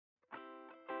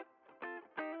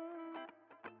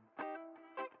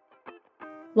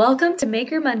Welcome to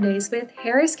Maker Mondays with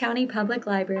Harris County Public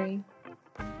Library.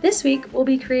 This week, we'll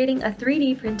be creating a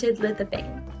 3D printed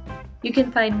lithophane. You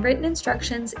can find written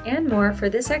instructions and more for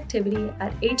this activity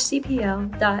at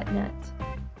hcpl.net.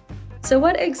 So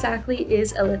what exactly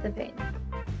is a lithophane?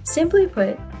 Simply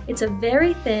put, it's a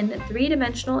very thin,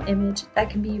 three-dimensional image that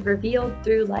can be revealed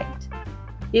through light.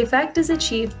 The effect is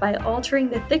achieved by altering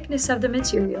the thickness of the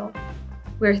material,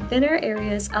 where thinner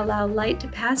areas allow light to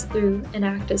pass through and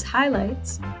act as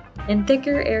highlights, and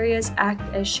thicker areas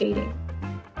act as shading.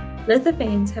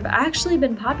 Lithophanes have actually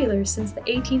been popular since the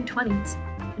 1820s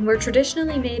and were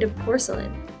traditionally made of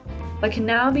porcelain, but can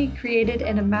now be created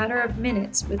in a matter of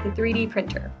minutes with a 3D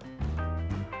printer.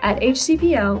 At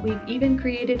HCPL, we've even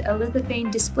created a lithophane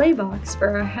display box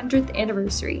for our 100th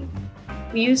anniversary.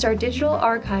 We used our digital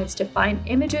archives to find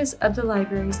images of the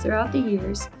libraries throughout the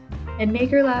years, and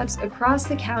maker labs across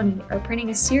the county are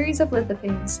printing a series of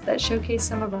lithophanes that showcase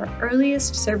some of our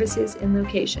earliest services and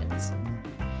locations.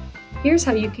 Here's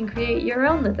how you can create your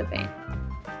own lithophane.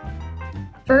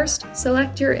 First,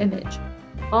 select your image.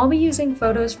 I'll be using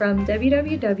photos from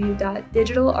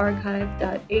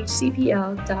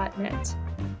www.digitalarchive.hcpl.net,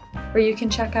 where you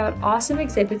can check out awesome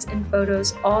exhibits and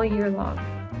photos all year long.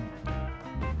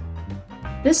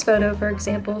 This photo, for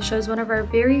example, shows one of our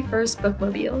very first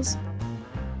bookmobiles.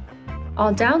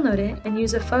 I'll download it and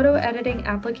use a photo editing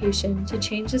application to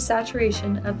change the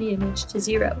saturation of the image to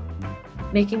 0,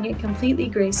 making it completely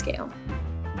grayscale.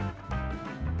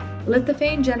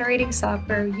 Lithophane generating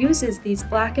software uses these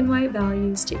black and white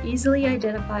values to easily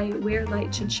identify where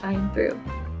light should shine through.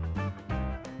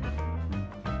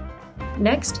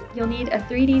 Next, you'll need a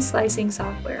 3D slicing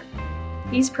software.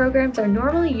 These programs are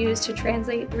normally used to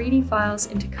translate 3D files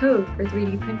into code for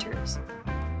 3D printers.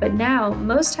 But now,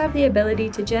 most have the ability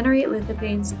to generate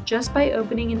lithophanes just by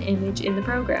opening an image in the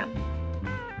program.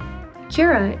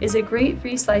 Cura is a great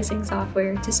free slicing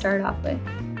software to start off with.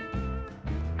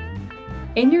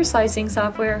 In your slicing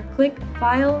software, click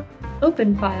File,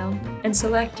 Open File, and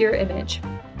select your image.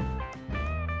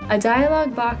 A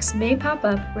dialog box may pop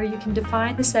up where you can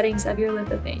define the settings of your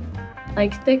lithophane,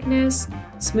 like thickness,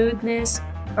 smoothness,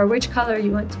 or which color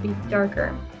you want to be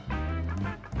darker.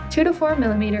 2 to 4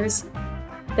 millimeters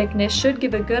thickness should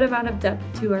give a good amount of depth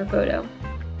to our photo.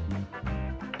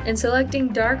 And selecting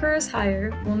darker is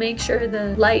higher will make sure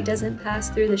the light doesn't pass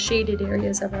through the shaded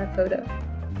areas of our photo.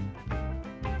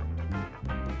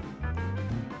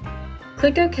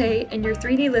 Click OK and your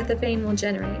 3D lithophane will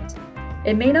generate.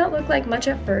 It may not look like much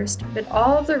at first, but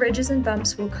all of the ridges and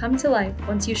bumps will come to life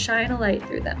once you shine a light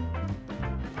through them.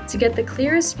 To get the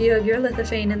clearest view of your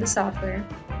lithophane in the software,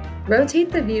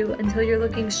 rotate the view until you're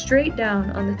looking straight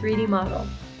down on the 3D model,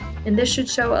 and this should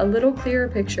show a little clearer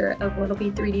picture of what will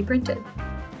be 3D printed.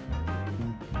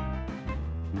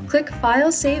 Click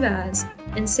File Save As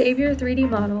and save your 3D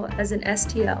model as an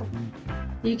STL.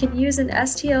 You can use an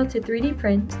STL to 3D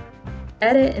print,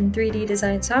 edit in 3D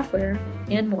design software,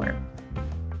 and more.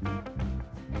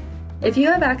 If you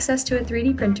have access to a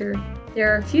 3D printer,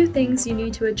 there are a few things you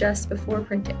need to adjust before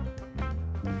printing.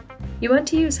 You want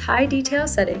to use high detail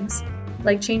settings,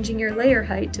 like changing your layer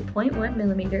height to 0.1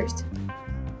 millimeters.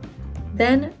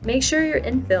 Then, make sure your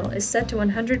infill is set to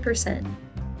 100%,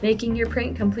 making your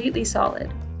print completely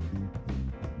solid.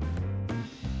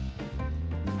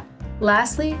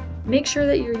 Lastly, make sure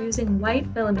that you're using white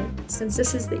filament, since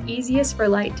this is the easiest for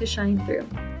light to shine through.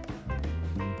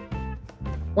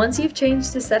 Once you've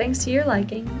changed the settings to your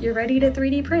liking, you're ready to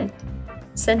 3D print.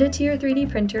 Send it to your 3D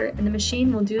printer and the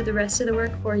machine will do the rest of the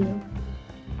work for you.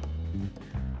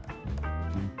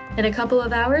 In a couple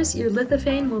of hours, your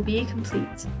lithophane will be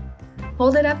complete.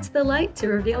 Hold it up to the light to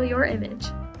reveal your image.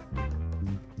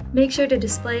 Make sure to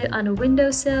display it on a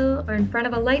windowsill or in front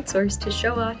of a light source to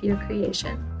show off your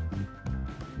creation.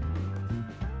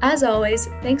 As always,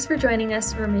 thanks for joining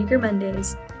us for Maker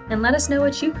Mondays, and let us know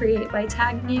what you create by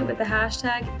tagging it with the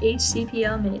hashtag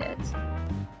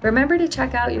HCPLMadeIt. Remember to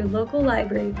check out your local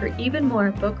library for even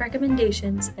more book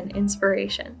recommendations and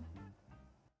inspiration.